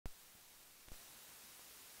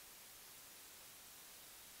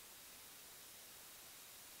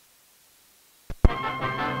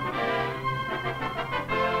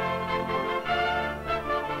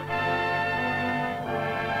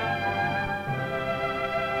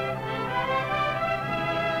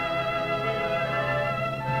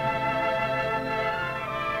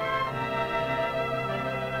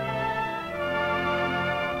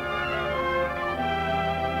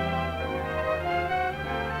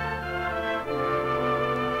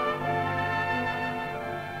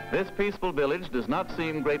This peaceful village does not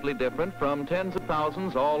seem greatly different from tens of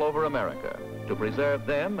thousands all over America. To preserve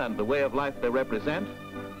them and the way of life they represent,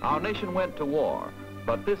 our nation went to war.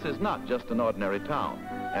 But this is not just an ordinary town,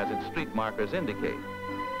 as its street markers indicate.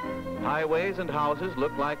 Highways and houses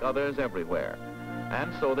look like others everywhere,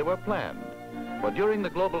 and so they were planned. But during the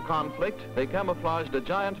global conflict, they camouflaged a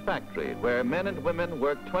giant factory where men and women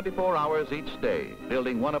worked 24 hours each day,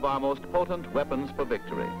 building one of our most potent weapons for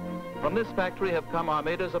victory. From this factory have come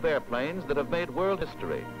armadas of airplanes that have made world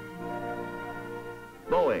history.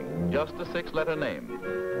 Boeing, just a six-letter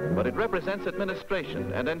name, but it represents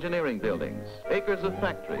administration and engineering buildings, acres of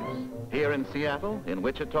factories, here in Seattle, in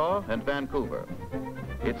Wichita, and Vancouver.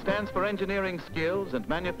 It stands for engineering skills and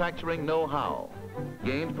manufacturing know-how,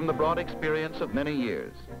 gained from the broad experience of many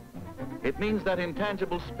years. It means that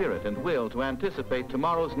intangible spirit and will to anticipate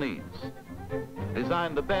tomorrow's needs.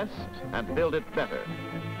 Design the best and build it better.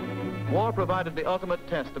 War provided the ultimate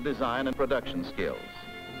test of design and production skills.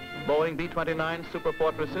 Boeing B-29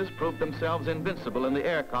 Superfortresses proved themselves invincible in the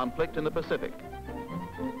air conflict in the Pacific.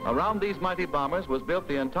 Around these mighty bombers was built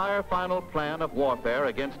the entire final plan of warfare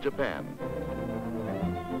against Japan.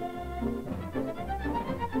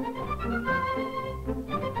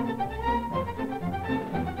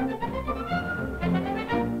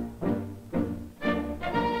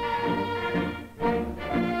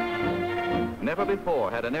 Never before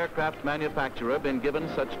had an aircraft manufacturer been given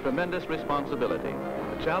such tremendous responsibility.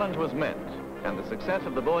 The challenge was met, and the success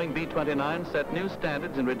of the Boeing B-29 set new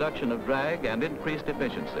standards in reduction of drag and increased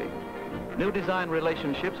efficiency. New design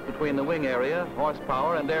relationships between the wing area,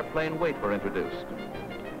 horsepower, and airplane weight were introduced.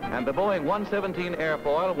 And the Boeing 117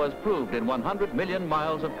 airfoil was proved in 100 million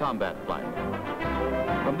miles of combat flight.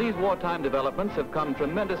 From these wartime developments have come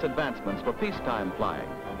tremendous advancements for peacetime flying.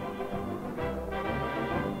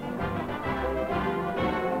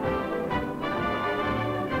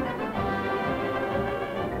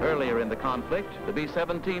 Earlier in the conflict, the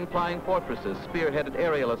B-17 flying fortresses spearheaded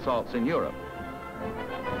aerial assaults in Europe.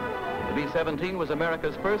 The B-17 was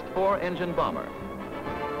America's first four-engine bomber.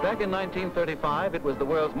 Back in 1935, it was the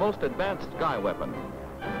world's most advanced sky weapon.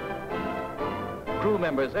 Crew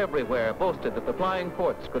members everywhere boasted that the flying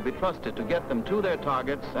forts could be trusted to get them to their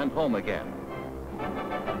targets and home again.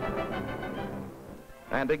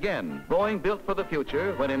 And again, Boeing built for the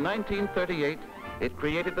future when in 1938, it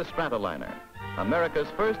created the Stratoliner, America's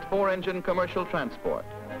first four-engine commercial transport.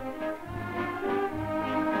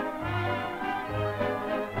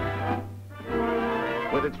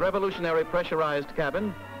 With its revolutionary pressurized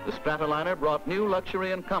cabin, the Stratoliner brought new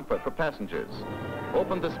luxury and comfort for passengers,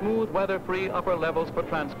 opened the smooth, weather-free upper levels for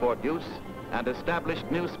transport use, and established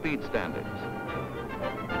new speed standards.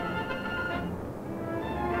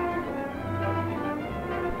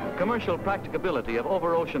 Commercial practicability of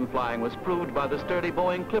over-ocean flying was proved by the sturdy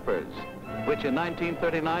Boeing Clippers, which in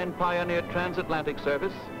 1939 pioneered transatlantic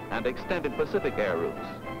service and extended Pacific air routes.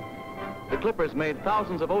 The Clippers made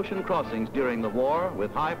thousands of ocean crossings during the war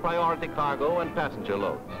with high priority cargo and passenger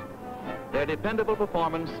loads. Their dependable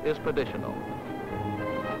performance is traditional.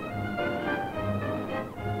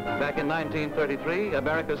 Back in 1933,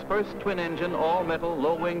 America's first twin-engine, all-metal,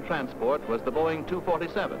 low-wing transport was the Boeing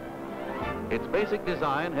 247. Its basic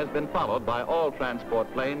design has been followed by all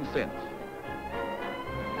transport planes since.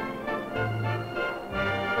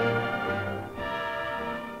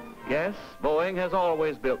 Yes, Boeing has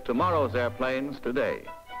always built tomorrow's airplanes today.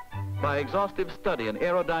 By exhaustive study in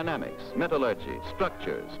aerodynamics, metallurgy,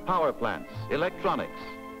 structures, power plants, electronics,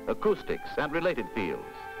 acoustics, and related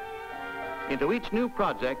fields. Into each new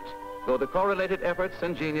project go the correlated efforts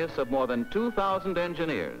and genius of more than 2,000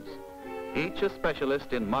 engineers, each a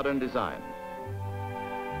specialist in modern design.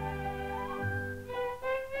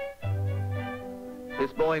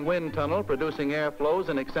 This Boeing wind tunnel, producing airflows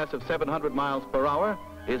in excess of 700 miles per hour,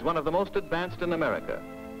 is one of the most advanced in America.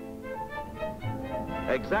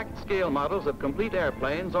 Exact scale models of complete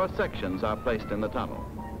airplanes or sections are placed in the tunnel.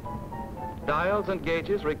 Dials and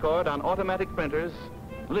gauges record on automatic printers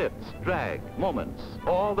lifts, drag, moments,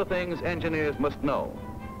 all the things engineers must know.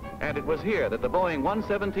 And it was here that the Boeing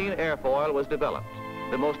 117 airfoil was developed,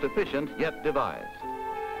 the most efficient yet devised.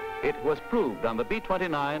 It was proved on the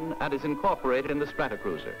B-29 and is incorporated in the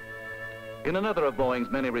Stratocruiser. In another of Boeing's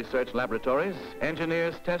many research laboratories,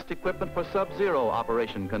 engineers test equipment for sub-zero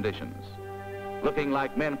operation conditions. Looking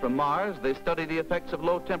like men from Mars, they study the effects of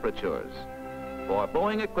low temperatures. For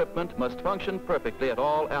Boeing equipment must function perfectly at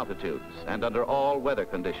all altitudes and under all weather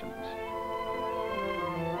conditions.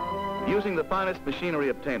 Using the finest machinery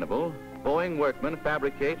obtainable, Boeing workmen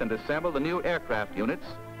fabricate and assemble the new aircraft units,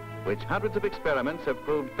 which hundreds of experiments have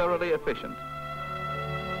proved thoroughly efficient.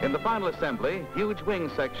 In the final assembly, huge wing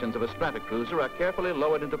sections of a Stratocruiser are carefully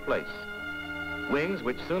lowered into place. Wings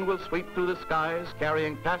which soon will sweep through the skies,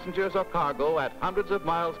 carrying passengers or cargo at hundreds of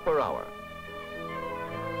miles per hour.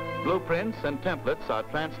 Blueprints and templates are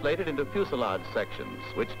translated into fuselage sections,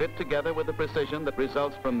 which fit together with the precision that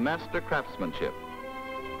results from master craftsmanship.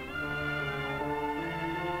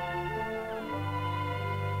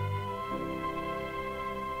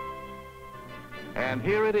 And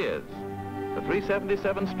here it is, the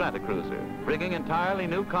 377 Stratocruiser, bringing entirely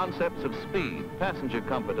new concepts of speed, passenger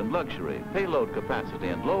comfort and luxury, payload capacity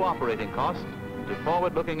and low operating costs to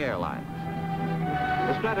forward-looking airlines.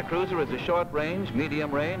 The Stratocruiser is a short-range,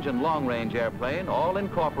 medium-range and long-range airplane, all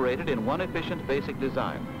incorporated in one efficient basic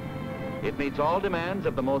design. It meets all demands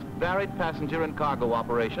of the most varied passenger and cargo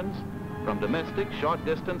operations, from domestic,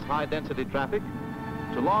 short-distance, high-density traffic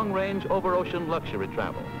to long-range over-ocean luxury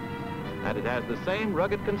travel. And it has the same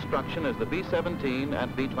rugged construction as the B-17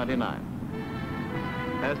 and B-29.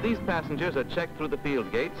 As these passengers are checked through the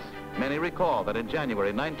field gates, many recall that in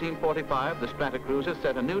January 1945, the Stratocruiser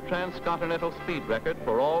set a new transcontinental speed record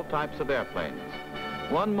for all types of airplanes.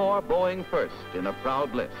 One more Boeing first in a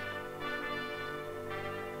proud list.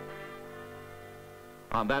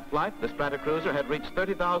 On that flight, the Stratocruiser had reached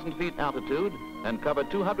 30,000 feet altitude and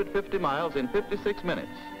covered 250 miles in 56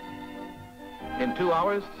 minutes. In 2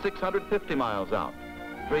 hours, 650 miles out.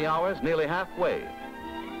 3 hours, nearly halfway.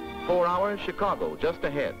 4 hours, Chicago, just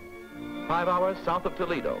ahead. 5 hours, south of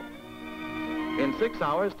Toledo. In 6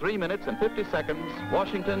 hours, 3 minutes and 50 seconds,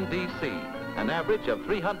 Washington, D.C., an average of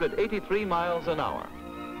 383 miles an hour.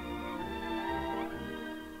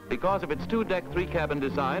 Because of its two-deck, three-cabin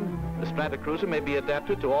design, the Stratocruiser may be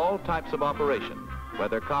adapted to all types of operation,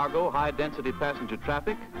 whether cargo, high-density passenger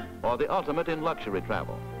traffic, or the ultimate in luxury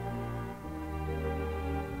travel.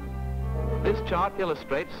 This chart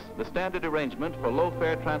illustrates the standard arrangement for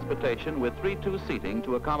low-fare transportation with 3-2 seating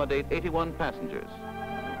to accommodate 81 passengers.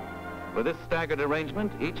 With this staggered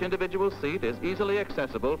arrangement, each individual seat is easily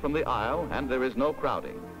accessible from the aisle and there is no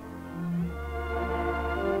crowding.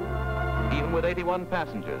 Even with 81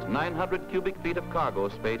 passengers, 900 cubic feet of cargo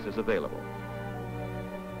space is available.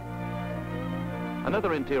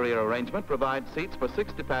 Another interior arrangement provides seats for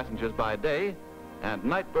 60 passengers by day and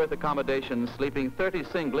night berth accommodations sleeping 30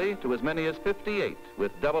 singly to as many as 58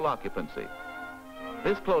 with double occupancy.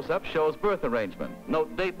 This close-up shows berth arrangement.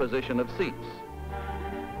 Note day position of seats.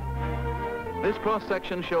 This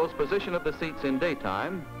cross-section shows position of the seats in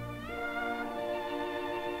daytime,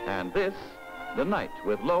 and this, the night,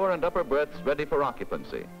 with lower and upper berths ready for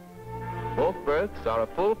occupancy. Both berths are a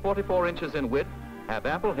full 44 inches in width, have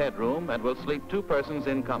ample headroom, and will sleep 2 persons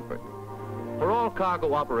in comfort. For all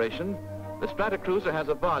cargo operation, the Stratocruiser has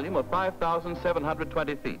a volume of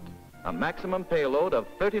 5,720 feet, a maximum payload of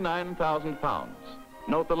 39,000 pounds.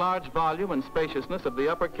 Note the large volume and spaciousness of the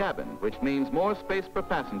upper cabin, which means more space per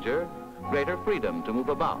passenger, greater freedom to move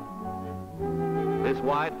about. This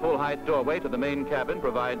wide, full-height doorway to the main cabin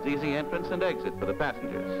provides easy entrance and exit for the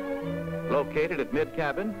passengers. Located at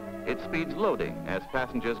mid-cabin, it speeds loading as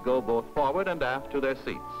passengers go both forward and aft to their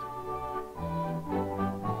seats.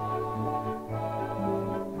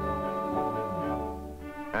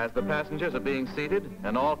 As the passengers are being seated,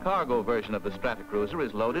 an all-cargo version of the Stratocruiser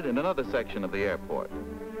is loaded in another section of the airport.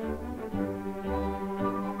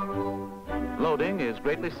 Loading is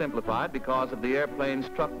greatly simplified because of the airplane's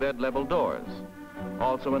truck bed level doors,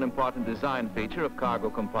 also an important design feature of cargo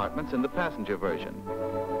compartments in the passenger version.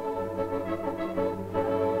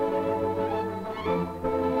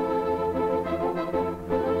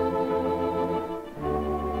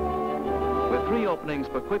 With 3 openings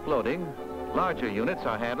for quick loading, larger units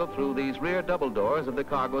are handled through these rear double doors of the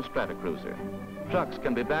cargo Stratocruiser. Trucks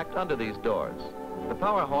can be backed under these doors. The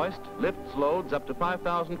power hoist lifts loads up to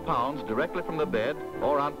 5,000 pounds directly from the bed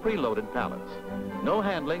or on preloaded pallets. No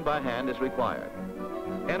handling by hand is required.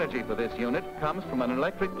 Energy for this unit comes from an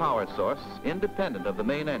electric power source independent of the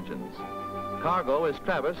main engines. Cargo is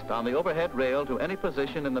traversed on the overhead rail to any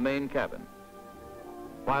position in the main cabin.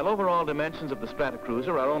 While overall dimensions of the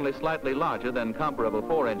Stratocruiser are only slightly larger than comparable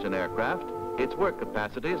 4-engine aircraft, its work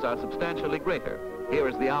capacities are substantially greater. Here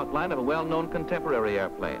is the outline of a well-known contemporary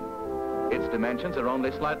airplane. Its dimensions are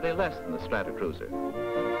only slightly less than the Stratocruiser.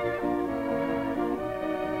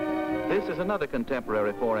 This is another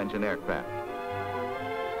contemporary 4-engine aircraft.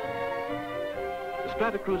 The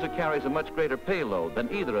Stratocruiser carries a much greater payload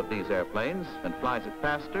than either of these airplanes and flies it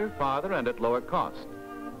faster, farther, and at lower cost.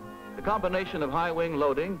 The combination of high-wing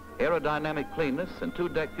loading, aerodynamic cleanness, and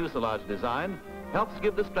 2-deck fuselage design helps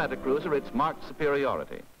give the Stratocruiser its marked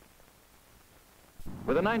superiority.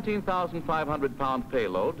 With a 19,500-pound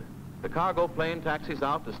payload, The cargo plane taxis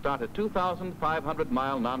out to start a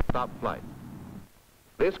 2,500-mile non-stop flight.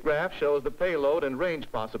 This graph shows the payload and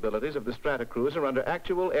range possibilities of the Stratocruiser under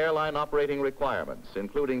actual airline operating requirements,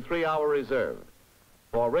 including 3-hour reserve.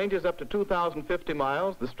 For ranges up to 2,050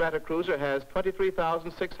 miles, the Stratocruiser has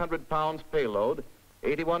 23,600 pounds payload,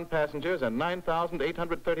 81 passengers, and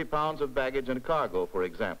 9,830 pounds of baggage and cargo, for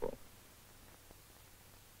example.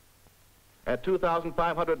 At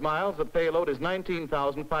 2,500 miles, the payload is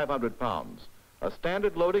 19,500 pounds, a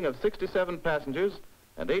standard loading of 67 passengers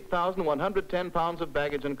and 8,110 pounds of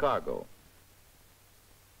baggage and cargo.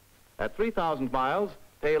 At 3,000 miles,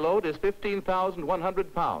 payload is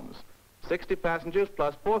 15,100 pounds, 60 passengers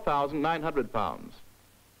plus 4,900 pounds.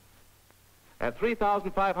 At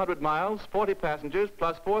 3,500 miles, 40 passengers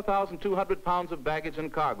plus 4,200 pounds of baggage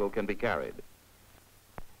and cargo can be carried.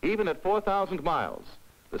 Even at 4,000 miles,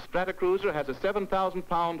 the Stratocruiser has a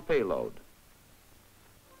 7,000-pound payload.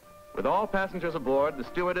 With all passengers aboard, the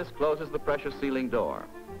stewardess closes the pressure sealing door.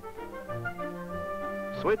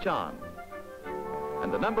 Switch on,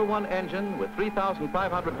 and the #1 engine with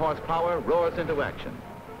 3,500 horsepower roars into action.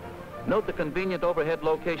 Note the convenient overhead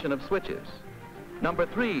location of switches.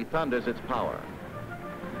 #3 thunders its power.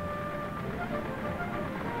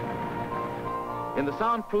 In the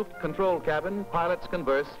soundproofed control cabin, pilots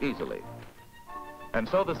converse easily. And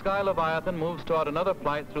so the Sky Leviathan moves toward another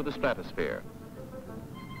flight through the stratosphere.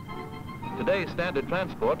 Today's standard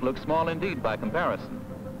transport looks small indeed by comparison.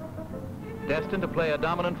 Destined to play a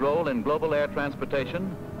dominant role in global air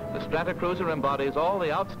transportation, the Stratocruiser embodies all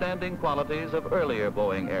the outstanding qualities of earlier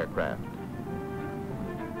Boeing aircraft.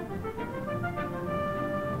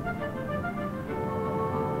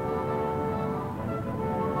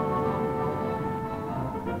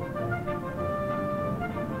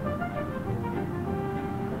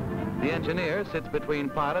 The engineer sits between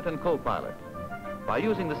pilot and co-pilot. By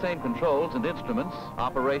using the same controls and instruments,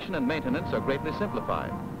 operation and maintenance are greatly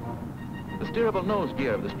simplified. The steerable nose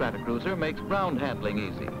gear of the Stratocruiser makes ground handling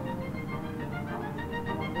easy.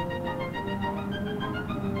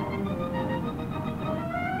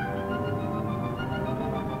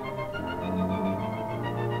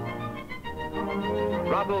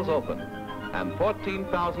 Throttles open, and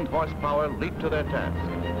 14,000 horsepower leap to their task.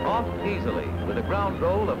 Off easily with a ground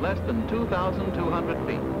roll of less than 2,200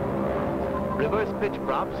 feet. Reverse pitch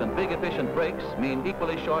props and big efficient brakes mean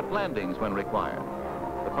equally short landings when required.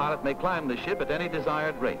 The pilot may climb the ship at any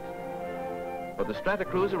desired rate. For the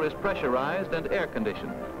Stratocruiser is pressurized and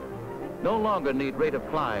air-conditioned. No longer need rate of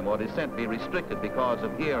climb or descent be restricted because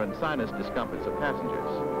of ear and sinus discomforts of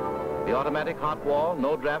passengers. The automatic hot wall,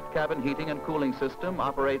 no-draft cabin heating and cooling system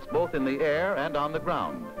operates both in the air and on the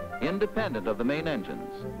ground, independent of the main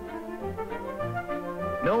engines.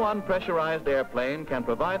 No unpressurized airplane can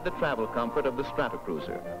provide the travel comfort of the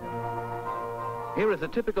Stratocruiser. Here is a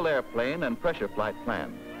typical airplane and pressure flight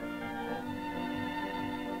plan.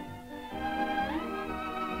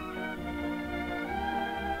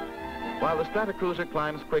 While the Stratocruiser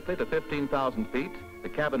climbs quickly to 15,000 feet, the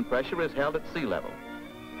cabin pressure is held at sea level.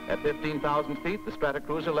 At 15,000 feet, the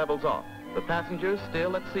Stratocruiser levels off, the passengers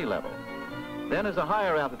still at sea level. Then as a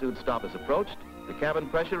higher altitude stop is approached, the cabin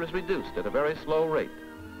pressure is reduced at a very slow rate.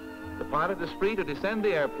 The pilot is free to descend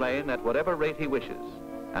the airplane at whatever rate he wishes,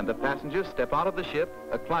 and the passengers step out of the ship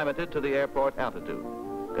acclimated to the airport altitude.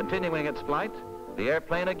 Continuing its flight, the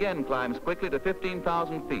airplane again climbs quickly to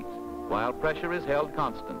 15,000 feet, while pressure is held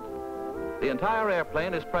constant. The entire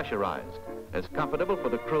airplane is pressurized, as comfortable for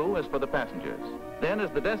the crew as for the passengers. Then as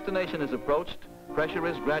the destination is approached, pressure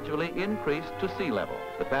is gradually increased to sea level.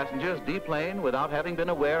 The passengers deplane without having been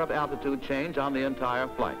aware of altitude change on the entire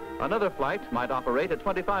flight. Another flight might operate at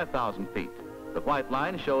 25,000 feet. The white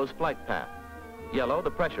line shows flight path. Yellow,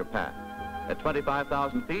 the pressure path. At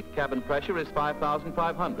 25,000 feet, cabin pressure is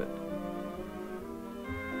 5,500.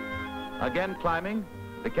 Again climbing,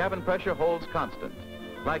 the cabin pressure holds constant.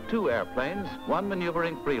 Like two airplanes, one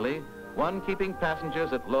maneuvering freely, one keeping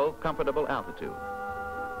passengers at low, comfortable altitude.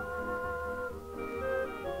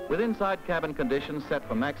 With inside cabin conditions set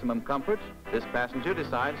for maximum comfort, this passenger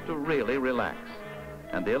decides to really relax.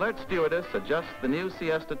 And the alert stewardess adjusts the new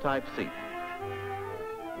siesta-type seat.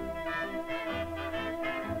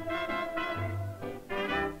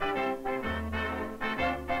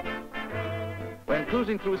 When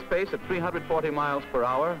cruising through space at 340 miles per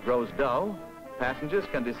hour grows dull, passengers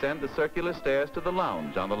can descend the circular stairs to the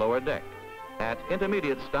lounge on the lower deck. At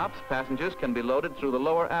intermediate stops, passengers can be loaded through the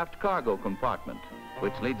lower aft cargo compartment,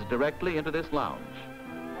 which leads directly into this lounge.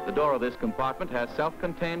 The door of this compartment has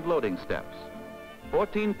self-contained loading steps.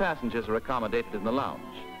 14 passengers are accommodated in the lounge.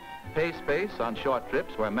 Pay space on short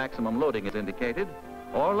trips where maximum loading is indicated,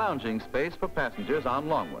 or lounging space for passengers on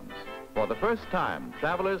long ones. For the first time,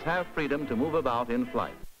 travelers have freedom to move about in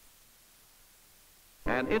flight.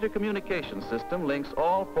 An intercommunication system links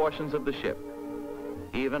all portions of the ship.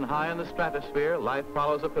 Even high in the stratosphere, life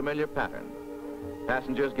follows a familiar pattern.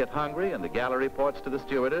 Passengers get hungry and the galley reports to the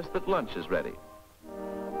stewardess that lunch is ready.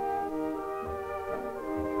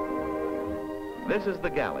 This is the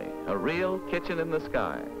galley, a real kitchen in the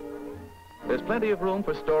sky. There's plenty of room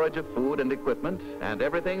for storage of food and equipment, and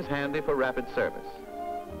everything's handy for rapid service.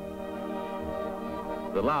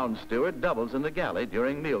 The lounge steward doubles in the galley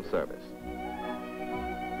during meal service.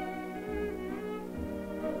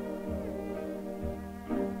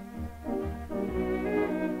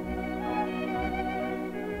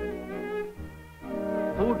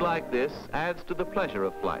 Food like this adds to the pleasure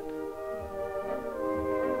of flight.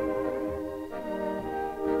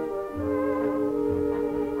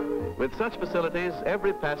 With such facilities,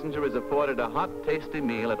 every passenger is afforded a hot, tasty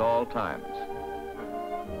meal at all times.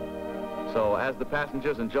 So as the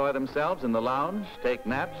passengers enjoy themselves in the lounge, take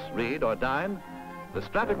naps, read, or dine, the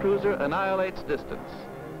Stratocruiser annihilates distance.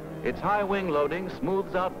 Its high wing loading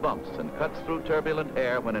smooths out bumps and cuts through turbulent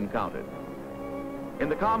air when encountered. In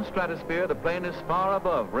the calm stratosphere, the plane is far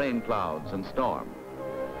above rain clouds and storm.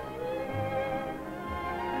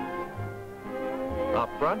 Up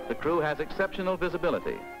front, the crew has exceptional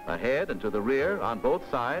visibility, ahead and to the rear, on both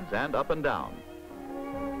sides, and up and down.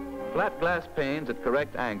 Flat glass panes at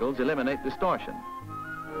correct angles eliminate distortion.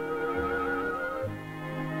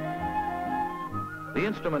 The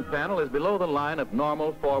instrument panel is below the line of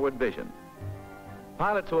normal forward vision.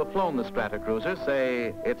 Pilots who have flown the Stratocruiser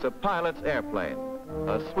say it's a pilot's airplane,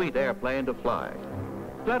 a sweet airplane to fly.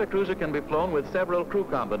 Stratocruiser can be flown with several crew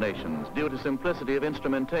combinations due to simplicity of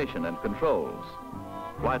instrumentation and controls.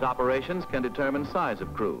 Flight operations can determine size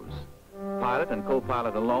of crews, pilot and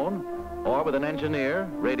co-pilot alone, or with an engineer,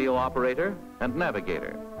 radio operator, and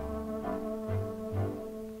navigator.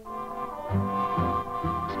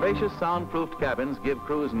 Spacious soundproofed cabins give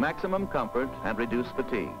crews maximum comfort and reduce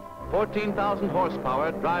fatigue. 14,000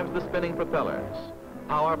 horsepower drives the spinning propellers,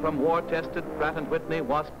 power from war-tested Pratt Whitney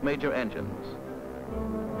Wasp Major engines.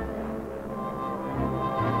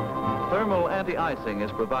 Thermal anti-icing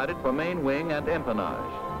is provided for main wing and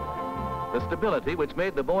empennage. The stability which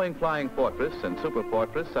made the Boeing Flying Fortress and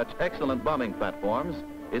Superfortress such excellent bombing platforms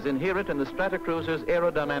is inherent in the Stratocruiser's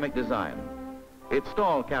aerodynamic design. Its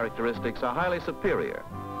stall characteristics are highly superior.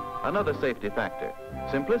 Another safety factor,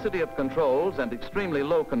 simplicity of controls and extremely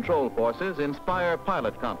low control forces inspire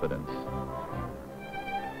pilot confidence.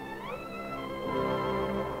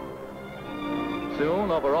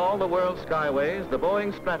 Soon, over all the world's skyways, the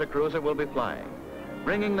Boeing Stratocruiser will be flying,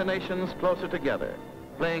 bringing the nations closer together,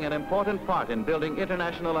 playing an important part in building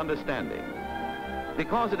international understanding.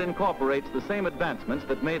 Because it incorporates the same advancements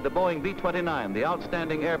that made the Boeing B-29 the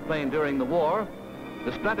outstanding airplane during the war,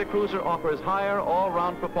 the Stratocruiser offers higher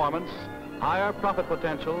all-round performance, higher profit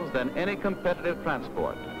potentials than any competitive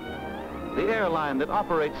transport. The airline that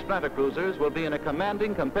operates Stratocruisers will be in a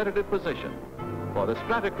commanding competitive position, for the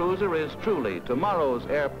Stratocruiser is truly tomorrow's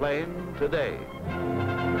airplane today.